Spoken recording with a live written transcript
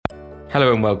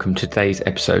Hello and welcome to today's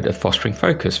episode of Fostering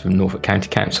Focus from Norfolk County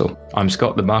Council. I'm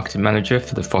Scott, the Marketing Manager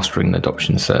for the Fostering and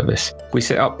Adoption Service. We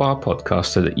set up our podcast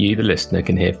so that you, the listener,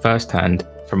 can hear firsthand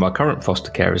from our current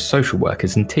foster carers, social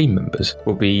workers and team members.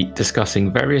 We'll be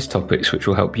discussing various topics which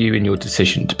will help you in your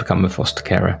decision to become a foster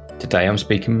carer. Today I'm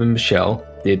speaking with Michelle,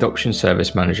 the Adoption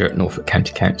Service Manager at Norfolk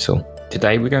County Council.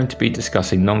 Today we're going to be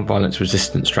discussing non-violence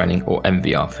resistance training, or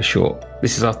NVR for short.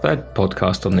 This is our third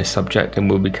podcast on this subject and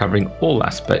we'll be covering all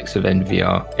aspects of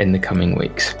NVR in the coming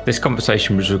weeks. This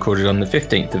conversation was recorded on the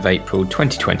 15th of April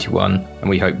 2021 and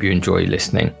we hope you enjoy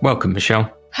listening. Welcome,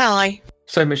 Michelle. Hi.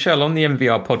 So Michelle, on the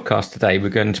NVR podcast today we're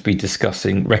going to be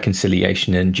discussing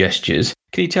reconciliation and gestures.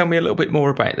 Can you tell me a little bit more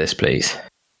about this, please?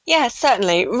 Yeah,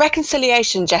 certainly.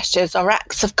 Reconciliation gestures are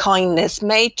acts of kindness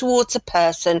made towards a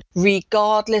person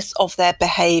regardless of their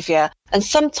behaviour. And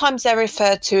sometimes they're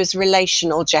referred to as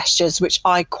relational gestures, which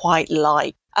I quite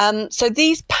like. So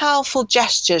these powerful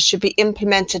gestures should be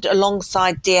implemented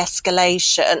alongside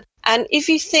de-escalation. And if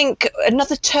you think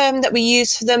another term that we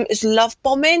use for them is love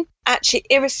bombing, actually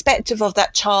irrespective of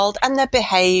that child and their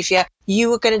behaviour,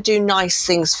 you are going to do nice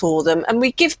things for them. And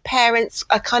we give parents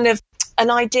an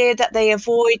idea that they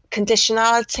avoid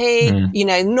conditionality,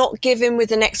 not giving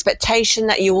with an expectation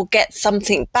that you will get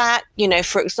something back.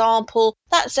 For example,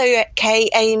 that's okay,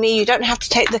 Amy, you don't have to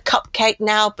take the cupcake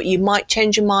now, but you might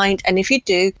change your mind. And if you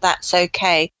do, that's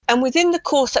okay. And within the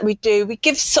course that we do, we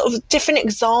give sort of different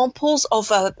examples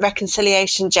of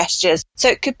reconciliation gestures. So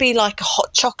it could be like a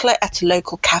hot chocolate at a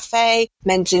local cafe,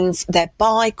 mending their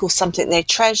bike or something they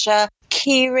treasure,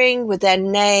 keyring with their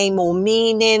name or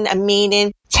meaning,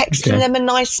 texting them a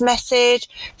nice message,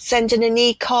 sending an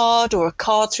e-card or a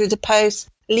card through the post,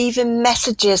 leaving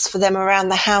messages for them around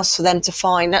the house for them to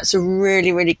find. That's a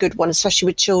really, really good one, especially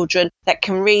with children that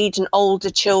can read and older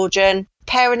children.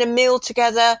 Pairing a meal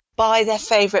together, buy their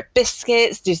favourite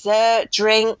biscuits, dessert,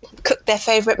 drink, cook their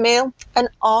favourite meal and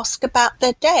ask about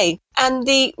their day. And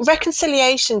the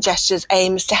reconciliation gestures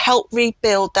aim is to help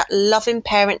rebuild that loving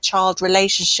parent-child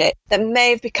relationship that may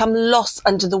have become lost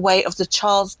under the weight of the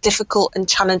child's difficult and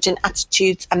challenging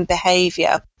attitudes and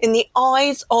behaviour. In the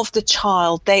eyes of the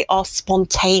child, they are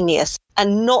spontaneous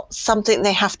and not something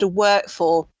they have to work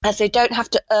for, as they don't have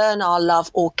to earn our love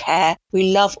or care.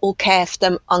 We love or care for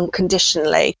them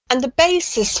unconditionally. And the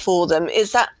basis for them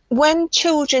is that when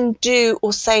children do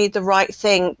or say the right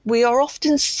thing, we are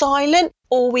often silent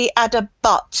or we add a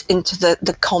but into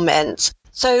the comment.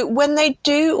 So when they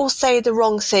do or say the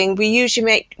wrong thing, we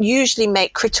usually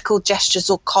make critical gestures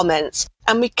or comments.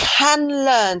 And we can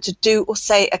learn to do or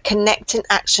say a connecting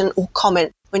action or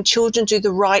comment when children do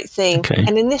the right thing. Okay.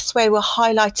 And in this way, we're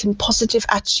highlighting positive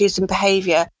attitudes and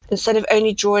behaviour instead of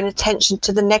only drawing attention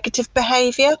to the negative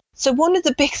behaviour. So one of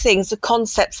the big things, the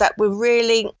concepts that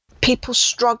people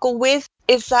struggle with,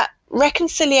 is that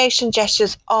reconciliation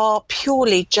gestures are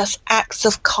purely just acts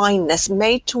of kindness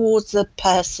made towards the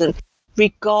person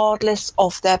regardless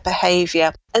of their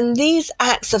behaviour. And these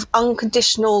acts of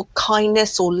unconditional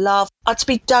kindness or love are to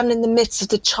be done in the midst of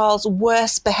the child's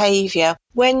worst behaviour.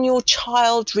 When your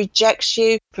child rejects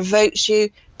you, provokes you,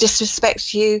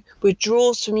 disrespects you,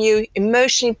 withdraws from you,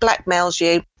 emotionally blackmails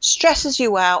you, stresses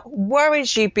you out,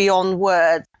 worries you beyond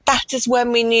words, that is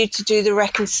when we need to do the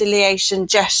reconciliation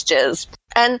gestures.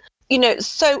 And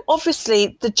so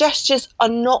obviously the gestures are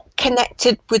not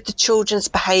connected with the children's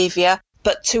behaviour,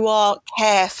 but to our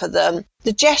care for them.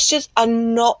 The gestures are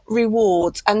not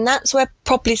rewards. And that's where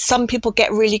probably some people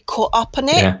get really caught up in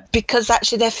it, because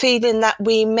actually they're feeling that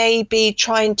we may be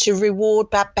trying to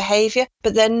reward bad behaviour,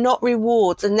 but they're not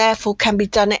rewards and therefore can be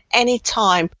done at any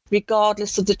time,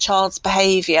 regardless of the child's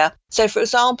behaviour. So, for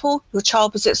example, your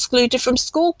child was excluded from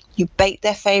school, you bake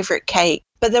their favourite cake.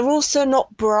 But they're also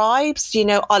not bribes.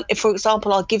 If, for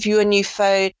example, I'll give you a new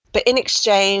phone, but in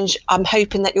exchange, I'm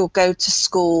hoping that you'll go to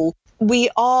school.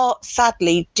 We are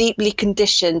sadly deeply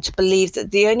conditioned to believe that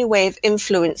the only way of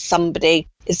influence somebody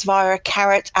is via a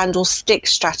carrot and or stick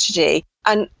strategy.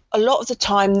 And a lot of the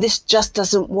time, this just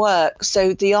doesn't work.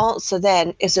 So the answer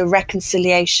then is a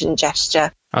reconciliation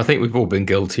gesture. I think we've all been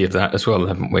guilty of that as well,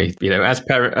 haven't we? As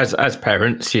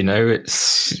parents,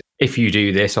 it's if you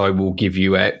do this, I will give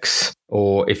you X,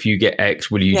 or if you get X,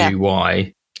 will you do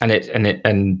Y? And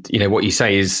what you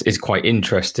say is quite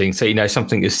interesting. So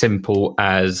something as simple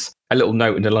as a little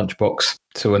note in the lunchbox.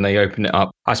 So when they open it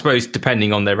up, I suppose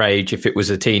depending on their age, if it was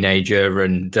a teenager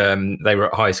and they were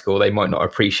at high school, they might not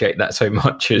appreciate that so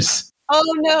much as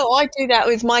Oh, no, I do that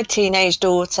with my teenage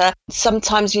daughter.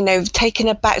 Sometimes, taking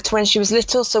her back to when she was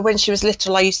little. So when she was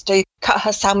little, I used to cut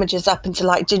her sandwiches up into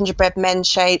like gingerbread men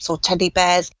shapes or teddy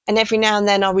bears. And every now and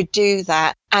then I would do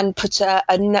that and put a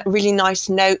really nice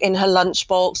note in her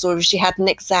lunchbox, or if she had an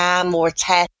exam or a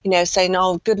test, saying,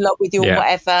 oh, good luck with your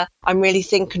whatever. I'm really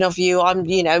thinking of you. I'm,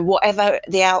 whatever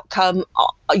the outcome,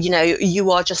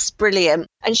 you are just brilliant.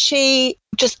 And she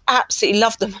just absolutely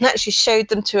loved them and actually showed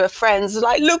them to her friends.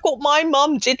 Like, look what my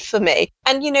mum did for me.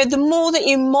 And, the more that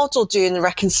you model doing the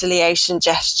reconciliation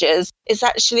gestures is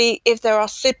actually, if there are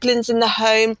siblings in the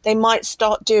home, they might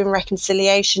start doing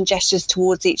reconciliation gestures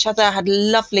towards each other. I had a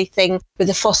lovely thing with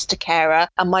a foster carer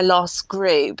and my last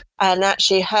group. And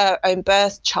actually her own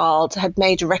birth child had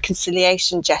made a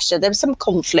reconciliation gesture. There was some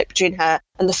conflict between her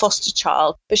and the foster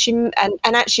child, but she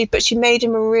made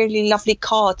him a really lovely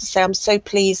card to say, I'm so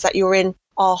pleased that you're in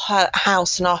our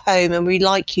house and our home and we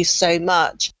like you so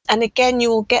much. And again, you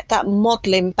will get that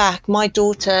modelling back. My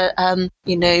daughter,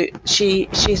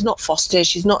 she's not fostered,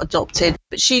 she's not adopted,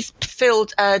 but she's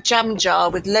filled a jam jar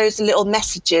with loads of little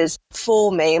messages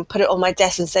for me and put it on my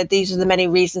desk and said, these are the many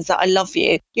reasons that I love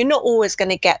you. You're not always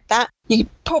going to get that.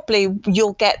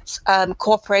 You'll get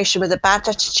cooperation with a bad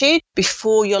attitude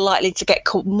before you're likely to get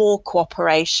more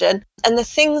cooperation. And the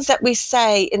things that we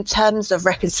say in terms of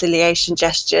reconciliation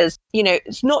gestures,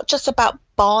 it's not just about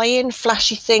buying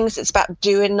flashy things, it's about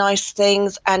doing nice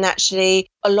things, and actually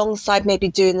alongside maybe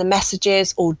doing the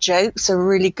messages or jokes, a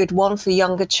really good one for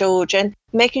younger children.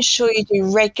 Making sure you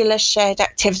do regular shared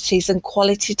activities and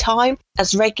quality time,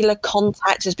 as regular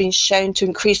contact has been shown to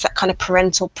increase that kind of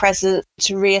parental presence,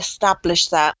 to re-establish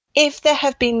that. If there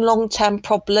have been long-term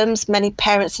problems, many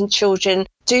parents and children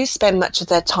do spend much of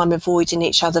their time avoiding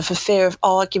each other for fear of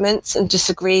arguments and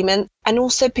disagreement, and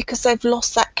also because they've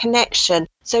lost that connection.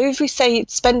 So if we say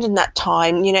spending that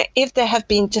time, if there have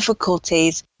been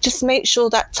difficulties, just make sure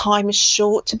that time is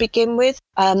short to begin with,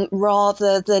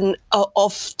 rather than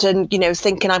often,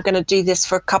 thinking I'm going to do this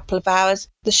for a couple of hours.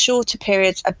 The shorter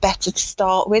periods are better to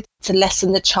start with to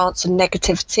lessen the chance of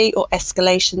negativity or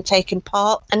escalation taking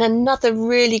part. And another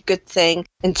really good thing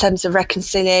in terms of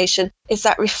reconciliation is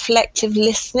that reflective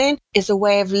listening is a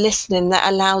way of listening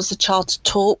that allows the child to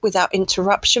talk without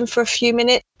interruption for a few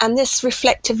minutes. And this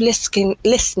reflective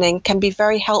listening can be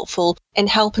very helpful in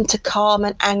helping to calm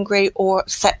an angry or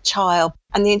upset child.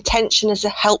 And the intention is to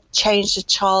help change the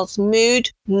child's mood,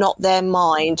 not their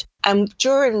mind. And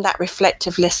during that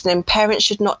reflective listening, parents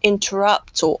should not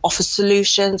interrupt or offer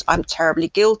solutions. I'm terribly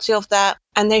guilty of that.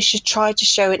 And they should try to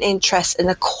show an interest in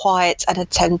a quiet and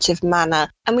attentive manner.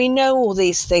 And we know all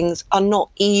these things are not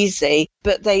easy,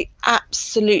 but they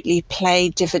absolutely play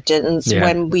dividends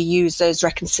when we use those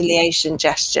reconciliation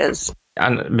gestures.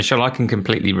 And Michelle, I can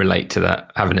completely relate to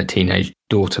that, having a teenage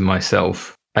daughter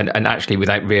myself. And actually,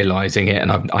 without realising it,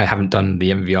 and I haven't done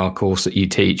the MVR course that you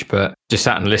teach, but just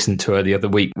sat and listened to her the other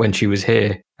week when she was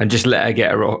here and just let her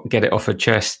get it off her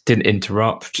chest, didn't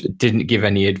interrupt, didn't give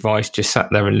any advice, just sat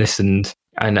there and listened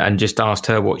and just asked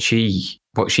her what she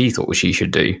thought she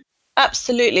should do.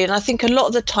 Absolutely. And I think a lot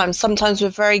of the time, sometimes we're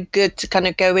very good to kind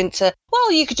of go into,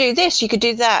 well, you could do this, you could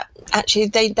do that. Actually,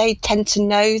 they tend to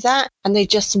know that and they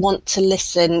just want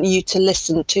you to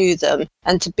listen to them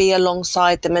and to be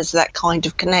alongside them as that kind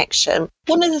of connection.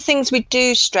 One of the things we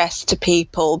do stress to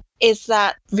people is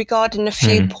that regarding a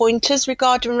few pointers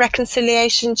regarding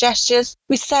reconciliation gestures,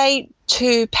 we say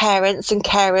to parents and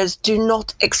carers, do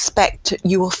not expect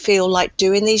you will feel like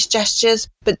doing these gestures,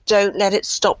 but don't let it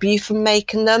stop you from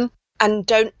making them. And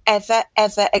don't ever,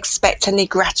 ever expect any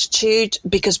gratitude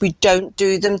because we don't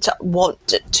do them to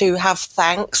want to have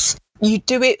thanks. You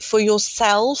do it for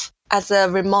yourself as a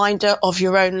reminder of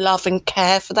your own love and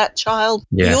care for that child.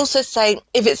 Yeah. We also say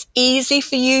if it's easy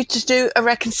for you to do a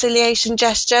reconciliation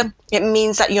gesture, it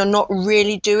means that you're not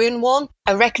really doing one.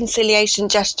 A reconciliation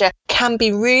gesture can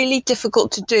be really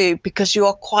difficult to do because you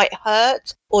are quite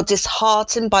hurt or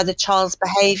disheartened by the child's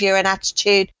behaviour and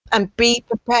attitude. And be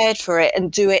prepared for it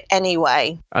and do it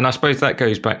anyway. And I suppose that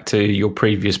goes back to your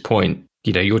previous point,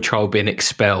 your child being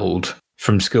expelled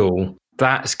from school.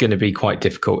 That's going to be quite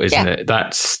difficult, isn't it?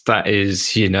 That's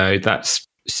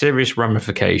serious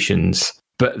ramifications.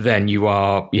 But then you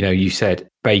are, you said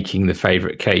baking the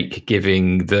favourite cake,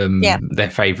 giving them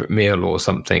their favourite meal or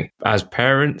something. As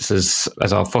parents, as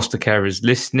our foster carers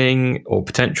listening, or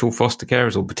potential foster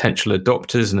carers or potential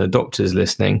adopters and adopters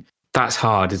listening, that's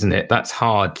hard, isn't it? That's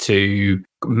hard to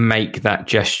make that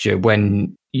gesture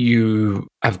when you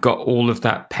have got all of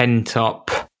that pent up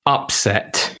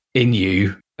upset in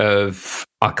you of,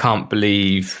 I can't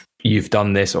believe you've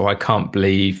done this, or I can't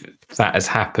believe that has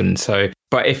happened. So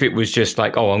But if it was just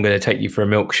like, oh, I'm going to take you for a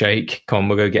milkshake, come on,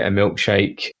 we'll go get a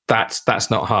milkshake, that's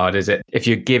not hard, is it? If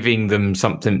you're giving them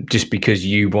something just because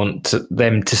you want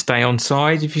them to stay on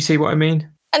side, if you see what I mean.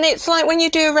 And it's like when you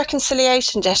do a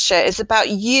reconciliation gesture, it's about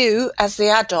you as the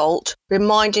adult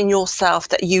reminding yourself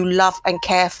that you love and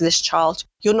care for this child.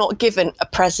 You're not given a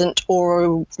present or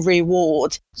a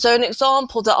reward. So an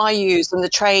example that I use in the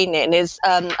training is,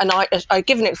 and I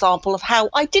give an example of how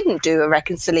I didn't do a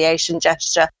reconciliation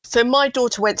gesture. So my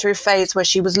daughter went through a phase where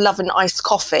she was loving iced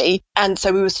coffee. And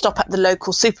so we would stop at the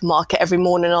local supermarket every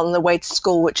morning on the way to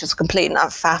school, which is a complete and utter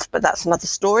faff, but that's another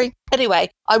story. Anyway,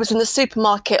 I was in the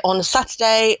supermarket on a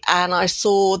Saturday and I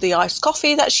saw the iced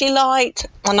coffee that she liked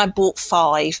and I bought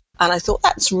 5. And I thought,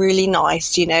 that's really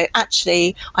nice,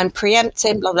 actually, I'm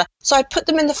preempting, blah, blah. So I put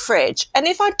them in the fridge. And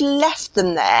if I'd left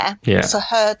them there for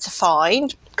her to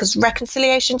find, because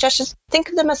reconciliation gestures, think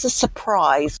of them as a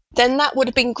surprise, then that would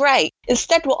have been great.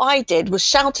 Instead, what I did was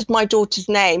shouted my daughter's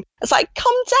name. It's like,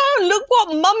 come down, look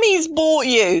what mummy's bought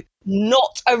you.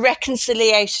 Not a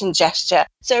reconciliation gesture.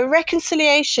 So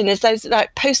reconciliation is those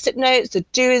like post-it notes, are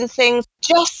doing things,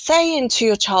 just saying to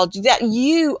your child that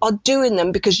you are doing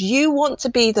them because you want to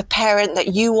be the parent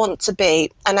that you want to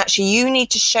be. And actually you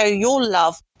need to show your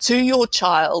love to your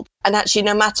child. And actually,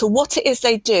 no matter what it is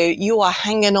they do, you are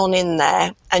hanging on in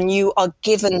there and you are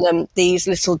giving them these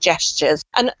little gestures.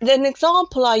 And an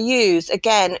example I use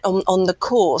again on the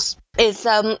course is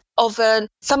of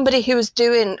somebody who was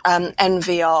doing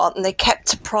NVR, and they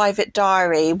kept a private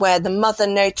diary where the mother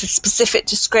noted specific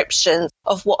descriptions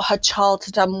of what her child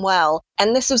had done well.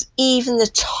 And this was even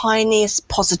the tiniest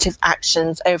positive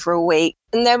actions over a week.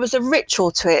 And there was a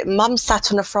ritual to it. Mum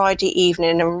sat on a Friday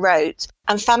evening and wrote,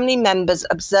 and family members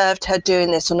observed her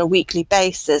doing this on a weekly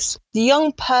basis. The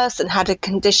young person had a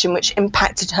condition which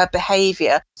impacted her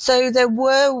behaviour, so there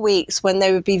were weeks when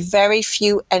there would be very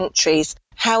few entries.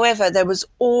 However, there was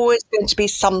always going to be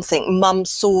something Mum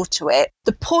saw to it.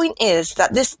 The point is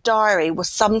that this diary was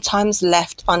sometimes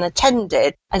left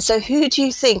unattended. And so who do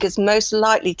you think is most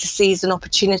likely to seize an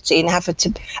opportunity and have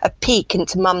a peek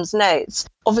into Mum's notes?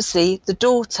 Obviously, the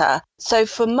daughter. So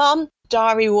for Mum,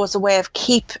 diary was a way of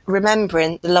keep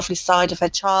remembering the lovely side of her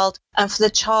child. And for the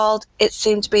child, it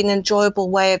seemed to be an enjoyable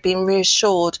way of being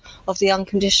reassured of the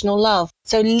unconditional love.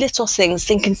 So little things,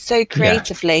 thinking so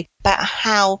creatively about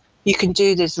how you can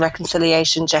do these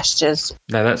reconciliation gestures.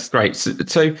 No, that's great.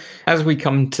 So as we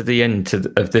come to the end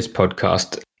of this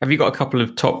podcast, have you got a couple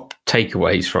of top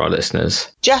takeaways for our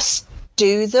listeners? Just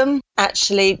do them,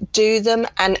 actually do them.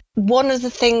 And one of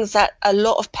the things that a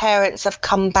lot of parents have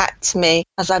come back to me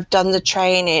as I've done the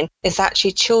training is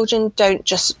actually children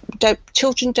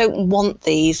don't want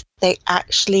these. They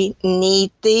actually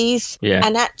need these. Yeah.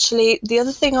 And actually, the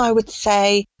other thing I would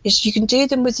say is you can do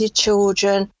them with your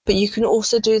children, but you can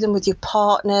also do them with your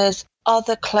partners,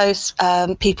 other close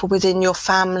people within your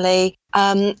family.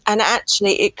 And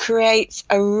actually, it creates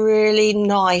a really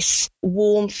nice,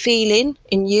 warm feeling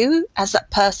in you as that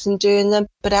person doing them.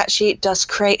 But actually, it does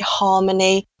create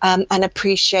harmony and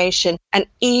appreciation. And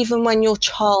even when your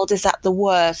child is at the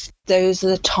worst, those are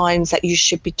the times that you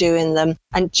should be doing them.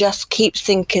 And just keep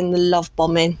thinking the love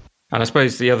bombing. And I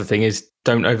suppose the other thing is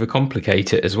don't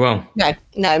overcomplicate it as well.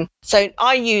 No. So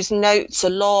I use notes a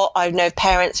lot. I know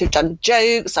parents who've done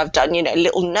jokes. I've done,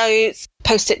 little notes.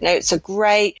 Post-it notes are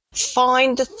great.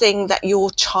 Find the thing that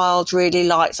your child really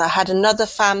likes. I had another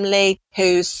family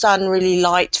whose son really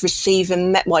liked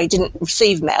receiving mail. Well, he didn't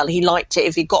receive mail. He liked it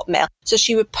if he got mail. So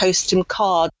she would post him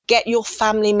cards. Get your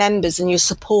family members and your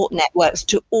support networks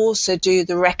to also do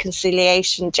the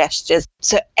reconciliation gestures.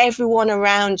 So everyone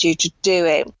around you to do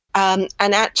it. And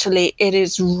actually, it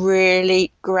is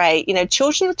really great.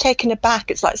 Children are taken aback.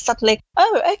 It's like suddenly,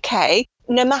 oh, okay.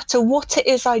 No matter what it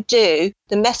is I do,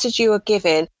 the message you are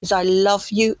giving is I love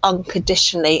you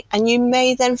unconditionally. And you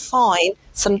may then find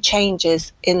some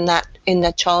changes in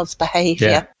their child's behaviour.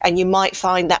 Yeah. And you might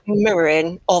find that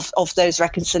mirroring of those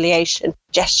reconciliation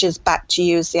gestures back to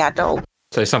you as the adult.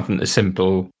 So something as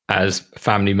simple as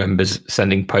family members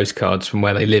sending postcards from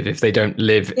where they live if they don't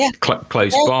live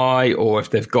close by, or if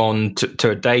they've gone to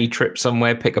a day trip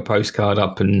somewhere, pick a postcard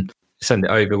up and send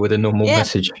it over with a normal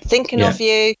message. Thinking of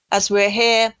you as we're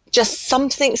here, just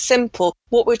something simple.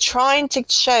 What we're trying to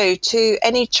show to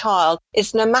any child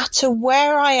is no matter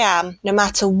where I am, no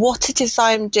matter what it is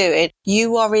I'm doing,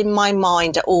 you are in my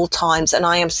mind at all times and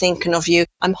I am thinking of you.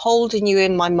 I'm holding you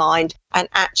in my mind. And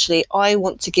actually, I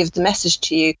want to give the message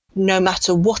to you, no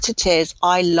matter what it is,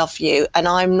 I love you and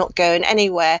I'm not going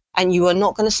anywhere and you are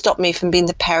not going to stop me from being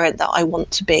the parent that I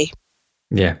want to be.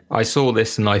 Yeah, I saw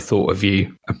this and I thought of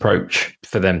you approach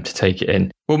for them to take it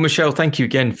in. Well, Michelle, thank you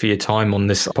again for your time on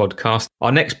this podcast.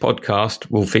 Our next podcast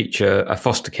will feature a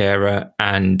foster carer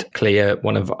and Clea,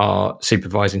 one of our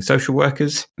supervising social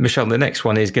workers. Michelle, the next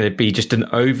one is going to be just an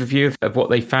overview of what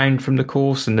they found from the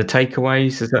course and the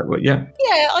takeaways. Is that what, yeah?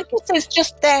 Yeah, I guess it's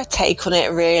just their take on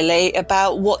it, really,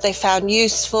 about what they found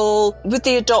useful. With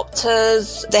the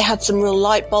adopters, they had some real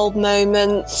light bulb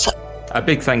moments. A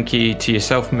big thank you to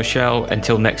yourself, Michelle.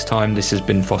 Until next time, this has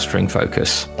been Fostering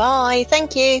Focus. Bye.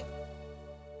 Thank you.